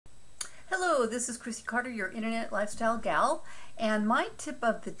Hello, this is Chrissy Carter, your internet lifestyle gal, and my tip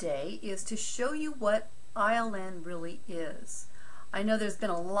of the day is to show you what ILN really is. I know there's been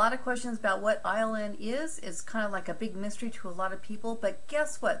a lot of questions about what ILN is. It's kind of like a big mystery to a lot of people, but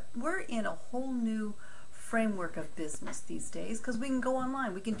guess what? We're in a whole new framework of business these days because we can go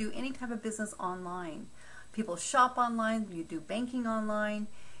online. We can do any type of business online. People shop online, you do banking online,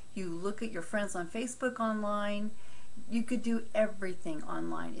 you look at your friends on Facebook online. You could do everything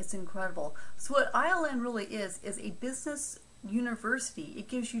online. It's incredible. So what ILN really is a business university. It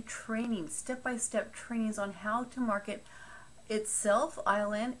gives you training, step-by-step trainings on how to market itself,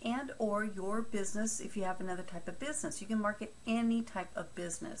 ILN, and or your business if you have another type of business. You can market any type of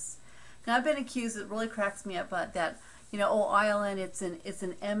business. Now I've been accused, it really cracks me up, but that, you know, oh, ILN, it's an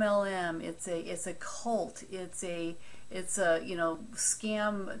MLM, it's a cult, it's a you know,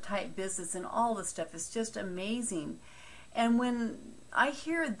 scam type business, and all this stuff is just amazing. And when I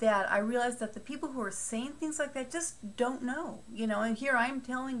hear that, I realize that the people who are saying things like that just don't know, you know. And here I'm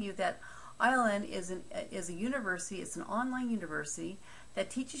telling you that ILN is a university. It's an online university that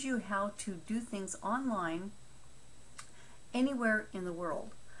teaches you how to do things online anywhere in the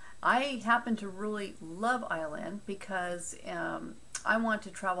world. I happen to really love ILN because I want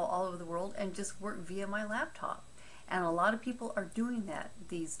to travel all over the world and just work via my laptop. And a lot of people are doing that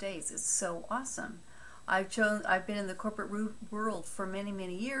these days. It's so awesome. I've been in the corporate world for many,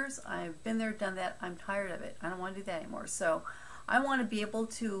 many years. I've been there, done that. I'm tired of it. I don't want to do that anymore. So I want to be able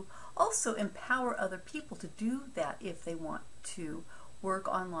to also empower other people to do that if they want to work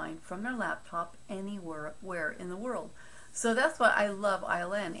online from their laptop anywhere in the world. So that's why I love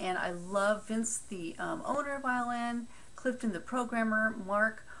ILN. And I love Vince, the owner of ILN, Clifton, the programmer,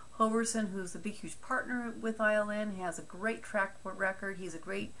 Mark Hoverson, who's a big, huge partner with ILN. He has a great track record. He's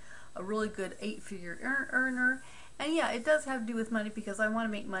a really good 8-figure earner. And yeah, it does have to do with money because I want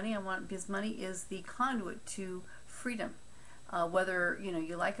to make money. Because money is the conduit to freedom. Whether you know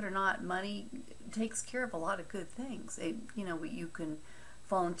you like it or not, money takes care of a lot of good things. You know, you can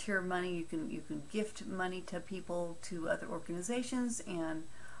volunteer money, you can gift money to people, to other organizations, and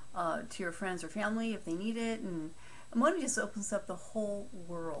to your friends or family if they need it. And money just opens up the whole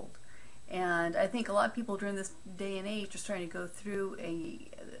world. And I think a lot of people during this day and age are starting to go through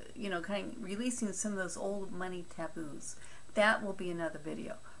you know, kind of releasing some of those old money taboos. That will be another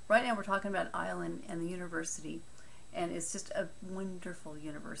video. Right now we're talking about ILN and the university, and it's just a wonderful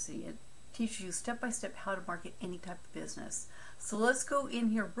university. It teaches you step by step how to market any type of business. So let's go in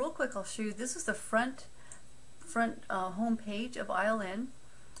here real quick. I'll show you. This is the front home page of ILN,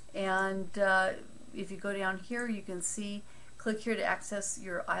 and if you go down here, you can see, click here to access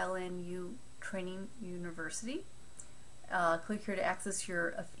your ILNU Training University. Click here to access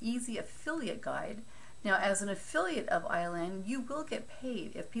your easy affiliate guide. Now, as an affiliate of ILN, you will get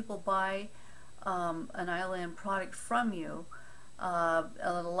paid if people buy an ILN product from you.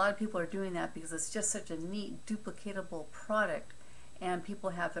 A lot of people are doing that because it's just such a neat, duplicatable product, and people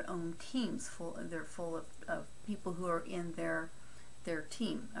have their own teams. They're full of people who are in their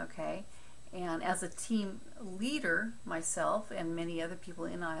team. Okay. And as a team leader, myself and many other people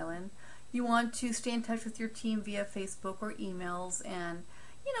in ILN, you want to stay in touch with your team via Facebook or emails, and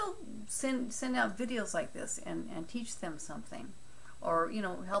you know, send out videos like this and teach them something, or you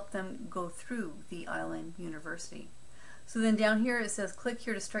know, help them go through the ILN University. So then down here it says click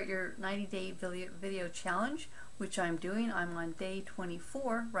here to start your 90-day video challenge, which I'm doing. I'm on day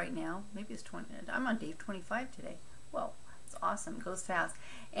 24 right now. Maybe it's 20. I'm on day 25 today. Whoa. It's awesome. It goes fast.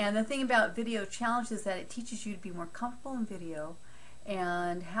 And the thing about video challenge is that it teaches you to be more comfortable in video,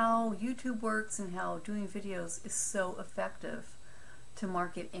 and how YouTube works, and how doing videos is so effective to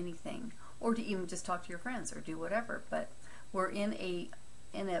market anything, or to even just talk to your friends or do whatever. But we're in a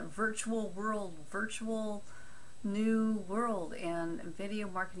virtual world, virtual new world, and video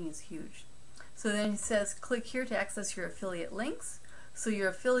marketing is huge. So then it says click here to access your affiliate links. So your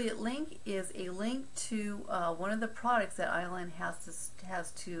affiliate link is a link to one of the products that ILN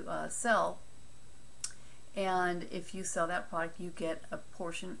has to sell, and if you sell that product, you get a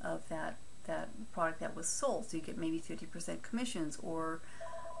portion of that product that was sold. So you get maybe 50% commissions, or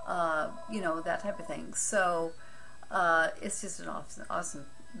you know, that type of thing. So it's just an awesome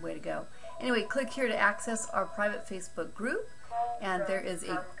way to go. Anyway, click here to access our private Facebook group, and there is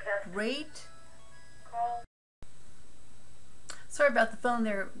a great. Sorry about the phone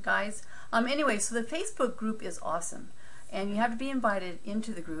there, guys. Anyway, so the Facebook group is awesome, and you have to be invited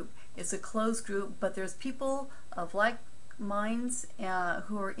into the group. It's a closed group, but there's people of like minds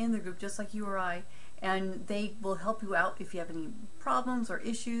who are in the group, just like you or I, and they will help you out if you have any problems or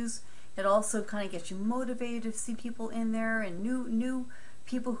issues. It also kind of gets you motivated to see people in there, and new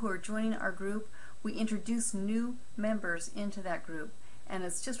people who are joining our group. We introduce new members into that group, and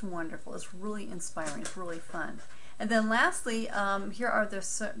it's just wonderful. It's really inspiring. It's really fun. And then lastly,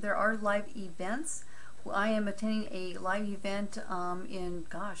 there are live events. I am attending a live event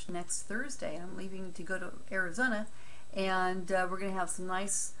next Thursday. I'm leaving to go to Arizona, and we're going to have some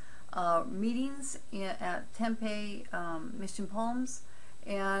nice meetings at Tempe Mission Palms,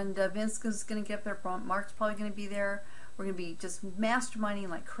 and Vince is going to get up there. Mark's probably going to be there. We're going to be just masterminding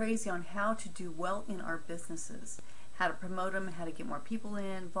like crazy on how to do well in our businesses, how to promote them, how to get more people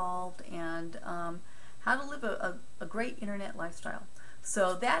involved, and how to live a great internet lifestyle.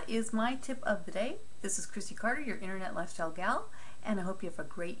 So that is my tip of the day. This is Chrissy Carter, your Internet Lifestyle Gal, and I hope you have a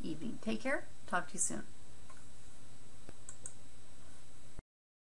great evening. Take care. Talk to you soon.